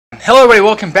Hello everybody,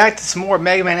 welcome back to some more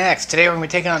Mega Man X. Today we're going to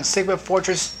be taking on Sigma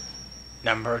Fortress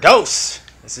number dos.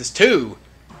 This is 2.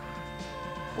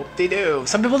 Whoop-de-doo.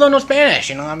 Some people don't know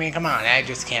Spanish, you know, I mean, come on, I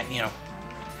just can't,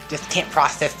 just can't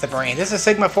process the brain. This is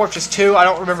Sigma Fortress 2. I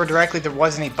don't remember directly if there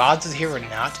was any bosses here or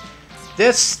not.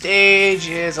 This stage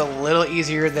is a little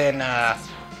easier than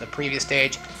the previous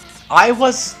stage. I'm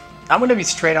going to be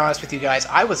straight honest with you guys,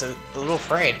 I was a little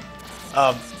afraid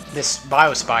of this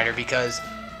Bio Spider because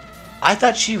I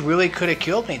thought she really could have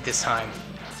killed me this time.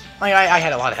 Like, I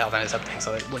had a lot of health on this up thing,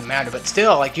 so it wouldn't matter. But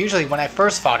still, like, usually when I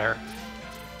first fought her,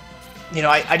 you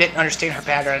know, I didn't understand her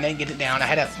pattern. I didn't get it down. I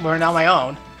had to learn on my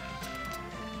own.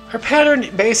 Her pattern,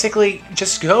 basically,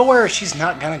 just go where she's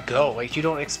not gonna go. Like, you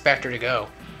don't expect her to go.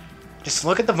 Just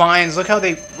look at the vines. Look how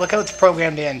it's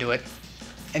programmed into it,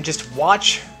 and just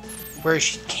watch where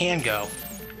she can go,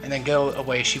 and then go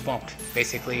away she won't.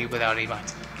 Basically, without any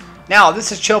vines. Now,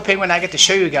 this is Chill Penguin. I get to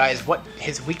show you guys what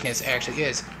his weakness actually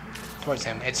is towards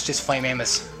him. It's just Flame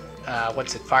Amos,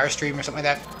 what's it, Fire Stream or something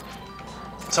like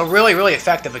that. So really, really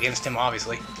effective against him,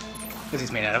 obviously, because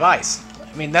he's made out of ice.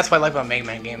 I mean, that's what I like about Mega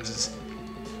Man games is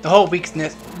the whole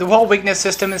weakness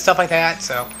system and stuff like that.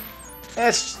 So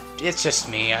it's just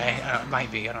me. It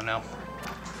might be. I don't know.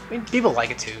 I mean, people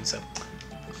like it too. So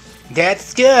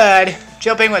that's good.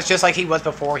 Chill Penguin's just like he was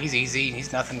before. He's easy.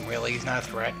 He's nothing really. He's not a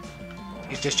threat.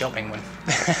 He's just Chill Penguin.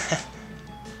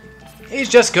 He's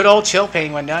just good old Chill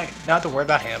Penguin, not to worry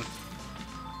about him.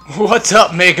 What's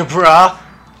up, Mega Bra?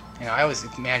 You know, I always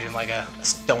imagine like a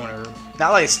stoner.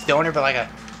 Not like a stoner, but like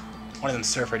one of them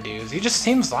surfer dudes. He just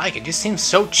seems like it. Just seems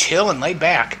so chill and laid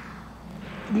back.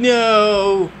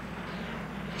 No!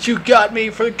 You got me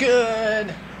for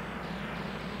good!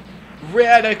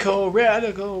 Radical,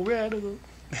 radical, radical.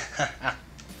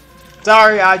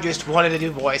 Sorry, I just wanted to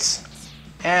do voice.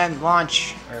 And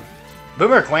launch, or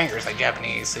Boomer Quanger is like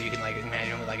Japanese, so you can like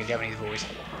imagine with like a Japanese voice.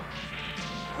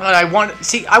 But I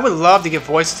would love to give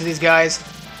voices to these guys.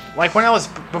 Like when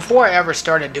before I ever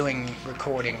started doing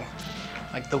recording,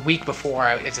 like the week before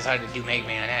I decided to do Mega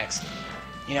Man X,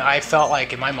 you know, I felt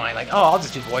like in my mind, like, oh, I'll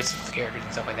just do voices for the characters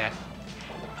and stuff like that.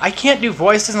 I can't do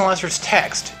voices unless there's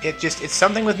text. It's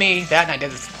something with me, that and I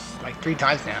did this like 3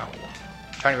 times now,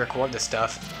 trying to record this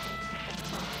stuff.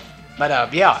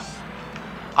 But yeah.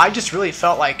 I just really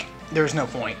felt like there was no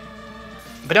point.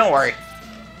 But don't worry.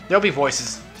 There'll be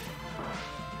voices.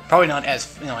 Probably not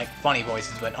as, you know, like funny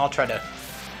voices, but I'll try to...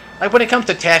 Like when it comes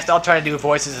to text, I'll try to do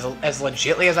voices as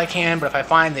legitly as I can, but if I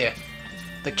find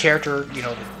the character, you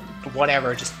know,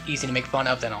 whatever, just easy to make fun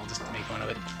of, then I'll just make fun of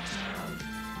it.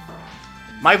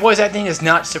 My voice acting is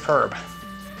not superb.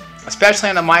 Especially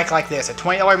on a mic like this. A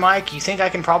 $20 mic, you think I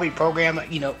can probably program.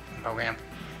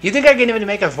 You think I can even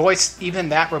make a voice even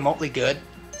that remotely good?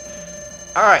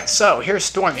 Alright, so here's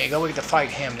Storm Eagle. We get to fight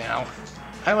him now.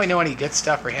 I don't really know any good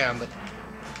stuff for him, but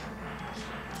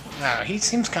I don't know, he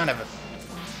seems kind of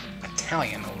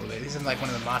Italian a little bit. He seems like one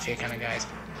of the mafia kind of guys.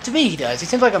 To me, he does. He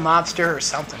seems like a mobster or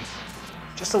something.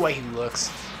 Just the way he looks.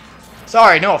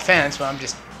 Sorry, no offense, but I'm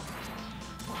just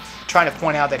trying to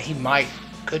point out that he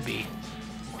could be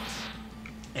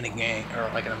in a gang, or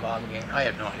like in a mob gang. I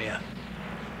have no idea.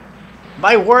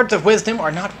 My words of wisdom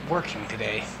are not working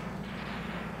today.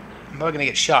 I'm probably gonna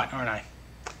get shot, aren't I?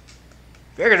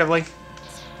 Figuratively.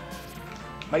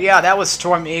 But yeah, that was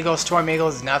Storm Eagle. Storm Eagle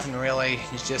is nothing really.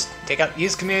 He's just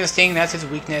use Chameleon Sting, that's his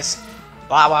weakness.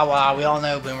 Blah blah blah. We all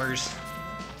know boomers.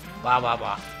 Blah blah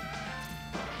blah.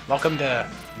 Welcome to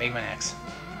Mega Man X.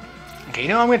 Okay, you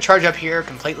know I'm gonna charge up here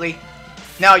completely.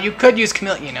 Now you could use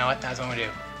Chameleon, you know what, that's what I'm gonna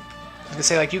do. I was gonna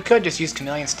say, like, you could just use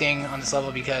Chameleon Sting on this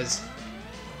level because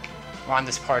we're on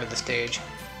this part of the stage.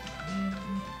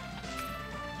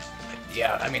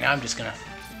 Yeah, I mean, I'm just gonna...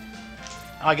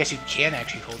 Oh, I guess you can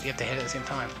actually hold... You have to hit at the same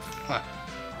time. Huh.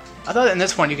 I thought in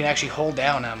this one you can actually hold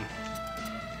down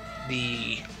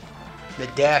the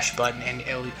dash button and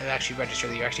it'll actually register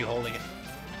that you're actually holding it.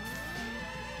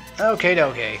 Okay.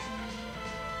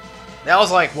 That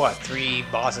was like, what, 3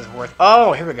 bosses worth?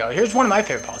 Oh, here we go. Here's one of my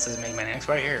favorite bosses in Mega Man X,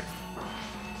 right here.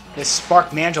 This Spark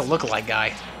Manjo lookalike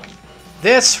guy.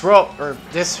 This robot,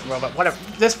 whatever,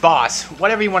 this boss,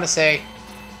 whatever you want to say,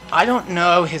 I don't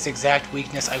know his exact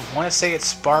weakness. I want to say it's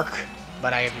Spark,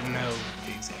 but I have no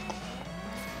exact.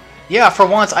 Yeah, for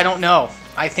once, I don't know.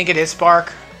 I think it is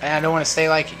Spark, and I don't want to say,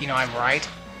 like, you know, I'm right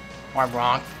or I'm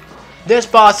wrong. This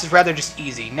boss is rather just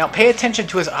easy. Now, pay attention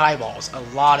to his eyeballs. A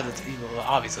lot of the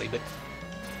obviously, but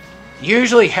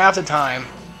usually half the time,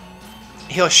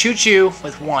 he'll shoot you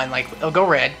with one. Like, it'll go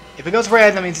red. If it goes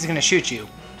red, that means he's going to shoot you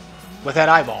with that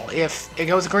eyeball. If it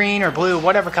goes green or blue,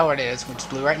 whatever color it is, which is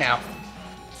blue right now,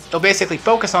 it'll basically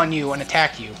focus on you and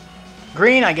attack you.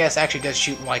 Green, I guess, actually does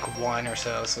shoot like one or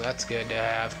so, so that's good to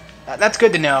have. That's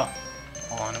good to know.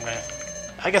 Hold on,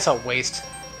 I guess I'll waste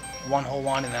one whole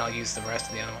one and then I'll use the rest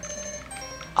of the other one.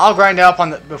 I'll grind up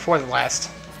on before the last.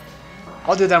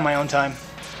 I'll do that on my own time.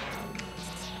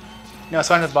 No,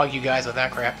 so I don't have to bug you guys with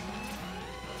that crap.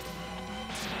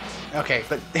 Okay,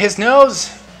 but his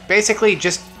nose basically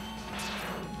just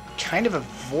kind of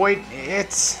avoid.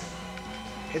 It's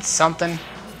something.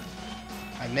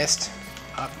 I missed.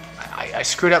 I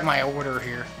screwed up my order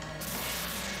here.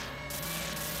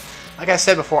 Like I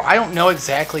said before, I don't know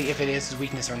exactly if it is his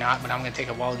weakness or not, but I'm going to take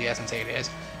a wild guess and say it is.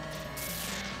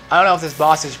 I don't know if this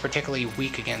boss is particularly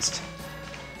weak against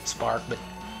Spark, but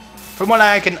from what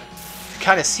I can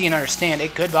kind of see and understand,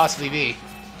 it could possibly be.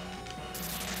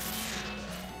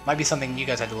 Might be something you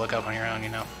guys had to look up on your own, you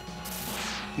know.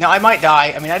 Now, I might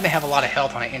die. I mean, I didn't have a lot of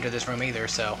health when I entered this room either,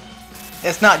 so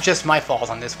it's not just my fault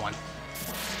on this one.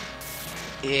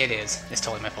 It is. It's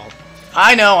totally my fault.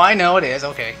 I know it is.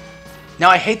 Okay.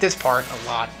 Now, I hate this part a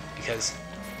lot because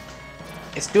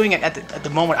it's doing it at the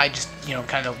moment I just, you know,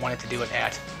 kind of wanted to do it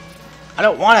at. I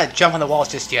don't want to jump on the walls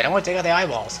just yet. I want to take out the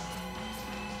eyeballs.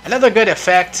 Another good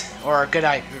effect, or a good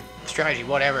strategy,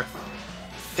 whatever,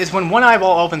 is when one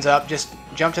eyeball opens up, just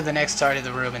jump to the next side of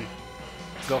the room and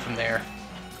go from there.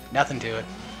 Nothing to it.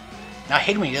 Now, I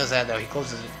hate when he does that, though. He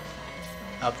closes it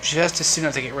up just as soon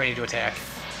as I get ready to attack.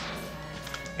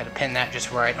 Gotta pin that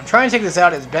just right. I'm trying to take this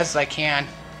out as best as I can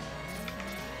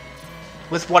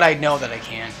with what I know that I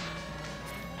can.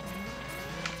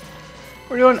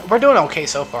 We're doing okay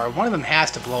so far. One of them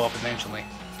has to blow up eventually.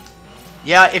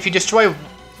 Yeah, if you destroy,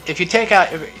 if you take out,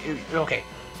 okay,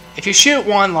 if you shoot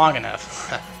one long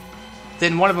enough,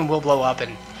 then one of them will blow up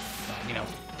and, you know,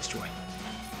 destroy.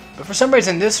 But for some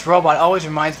reason, this robot always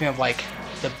reminds me of like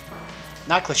the,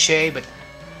 not cliche, but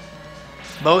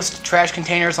most trash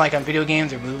containers like on video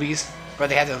games or movies, where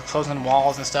they have the closing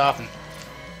walls and stuff, and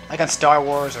like on Star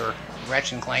Wars or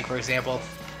Ratchet and Clank, for example.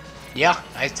 Yeah,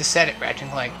 I just said it, Ratchet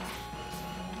and Clank.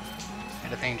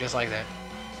 Had a thing just like that.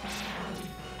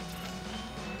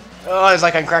 Oh, it was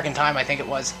like on Cracking Time, I think it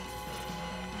was.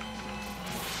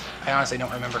 I honestly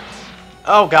don't remember.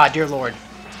 Oh god, dear lord.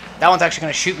 That one's actually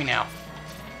going to shoot me now.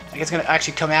 Like it's going to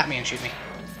actually come at me and shoot me.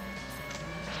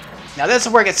 Now this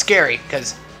is where it gets scary,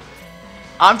 because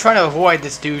I'm trying to avoid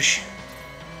this douche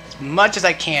as much as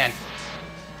I can.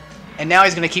 And now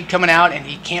he's going to keep coming out and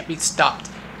he can't be stopped.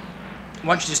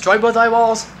 Once you destroy both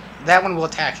eyeballs, that one will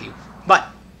attack you. But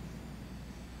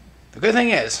the good thing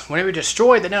is, whenever you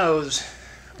destroy the nose,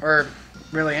 or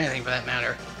really anything for that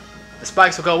matter, the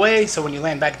spikes will go away, so when you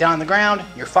land back down on the ground,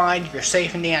 you're fine, you're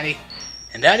safe and dandy.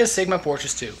 And that is Sigma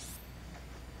Fortress 2.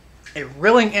 A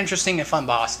really interesting and fun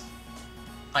boss,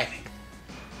 I think.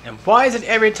 And why is it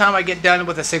every time I get done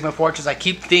with a Sigma Fortress, I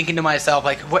keep thinking to myself,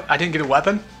 like, what, I didn't get a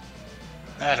weapon?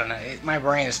 I don't know, my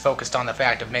brain is focused on the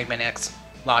fact of Mega Man X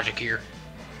logic here.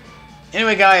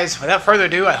 Anyway guys, without further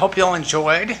ado, I hope you all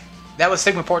enjoyed. That was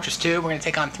Sigma Fortress 2, we're going to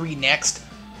take on 3 next.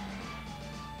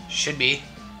 Should be.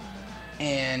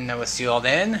 And I will see you all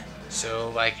then. So,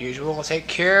 like usual, take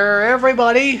care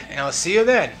everybody, and I'll see you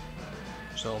then.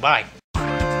 So, bye.